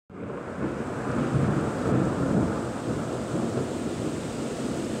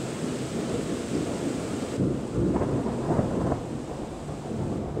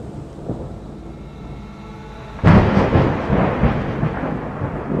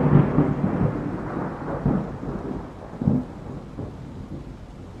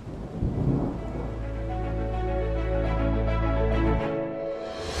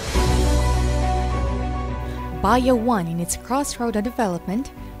Bayawan in its crossroad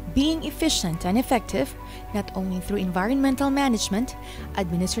development, being efficient and effective not only through environmental management,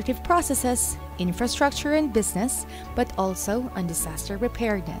 administrative processes, infrastructure and business, but also on disaster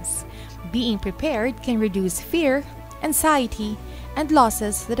preparedness. Being prepared can reduce fear, anxiety, and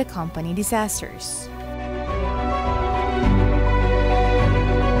losses that accompany disasters.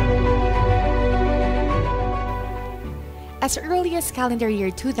 As early as calendar year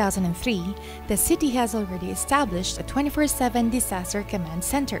 2003, the city has already established a 24/7 disaster command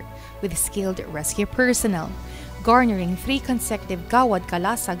center with skilled rescue personnel, garnering 3 consecutive Gawad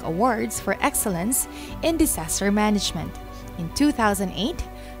Kalasag Awards for excellence in disaster management in 2008,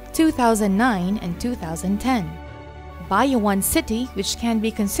 2009, and 2010. Bayawan City, which can be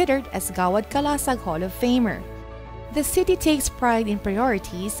considered as Gawad Kalasag Hall of Famer. The city takes pride in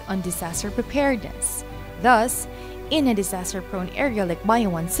priorities on disaster preparedness. Thus, in a disaster-prone area like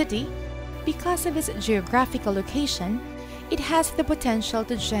Bayawan City, because of its geographical location, it has the potential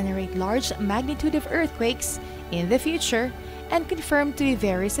to generate large magnitude of earthquakes in the future and confirmed to be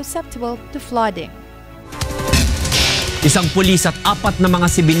very susceptible to flooding. Isang pulis at 4 na mga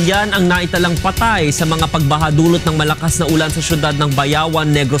sibilyan ang naitalang patay sa mga pagbaha dulot ng malakas na ulan sa syudad ng Bayawan,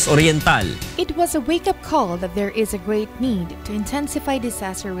 Negros Oriental. It was a wake-up call that there is a great need to intensify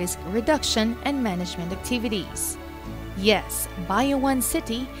disaster risk reduction and management activities. Yes, Bayawan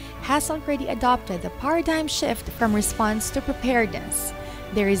City has already adopted the paradigm shift from response to preparedness.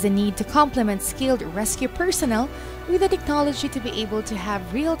 There is a need to complement skilled rescue personnel with the technology to be able to have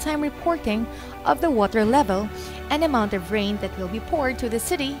real-time reporting of the water level and amount of rain that will be poured to the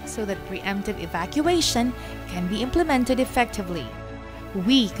city so that preemptive evacuation can be implemented effectively.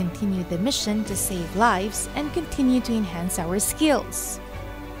 We continue the mission to save lives and continue to enhance our skills.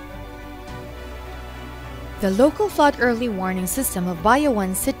 The local flood early warning system of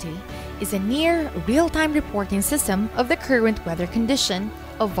Bayawan City is a near real-time reporting system of the current weather condition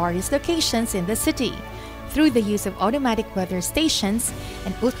of various locations in the city through the use of automatic weather stations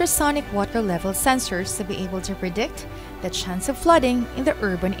and ultrasonic water level sensors to be able to predict the chance of flooding in the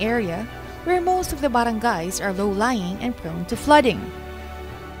urban area where most of the barangays are low-lying and prone to flooding.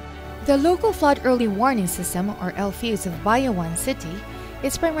 The local flood early warning system, or Lfews, of Bayawan City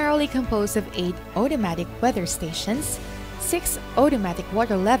is primarily composed of 8 automatic weather stations, 6 automatic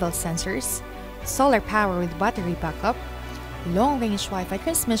water level sensors, solar power with battery backup, long-range Wi-Fi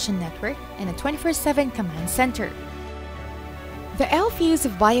transmission network, and a 24/7 command center. The Lfews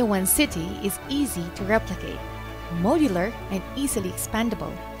of Bayawan City is easy to replicate, modular, and easily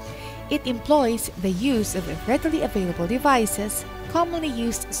expandable. It employs the use of readily available devices, commonly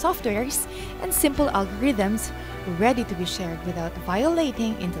used softwares, and simple algorithms ready to be shared without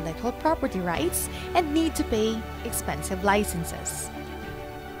violating intellectual property rights and need to pay expensive licenses.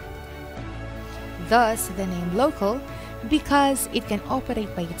 Thus, the name local, because it can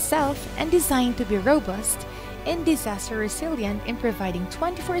operate by itself and designed to be robust and disaster resilient in providing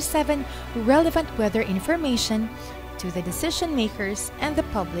 24/7 relevant weather information to the decision makers and the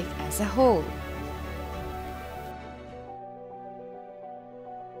public as a whole.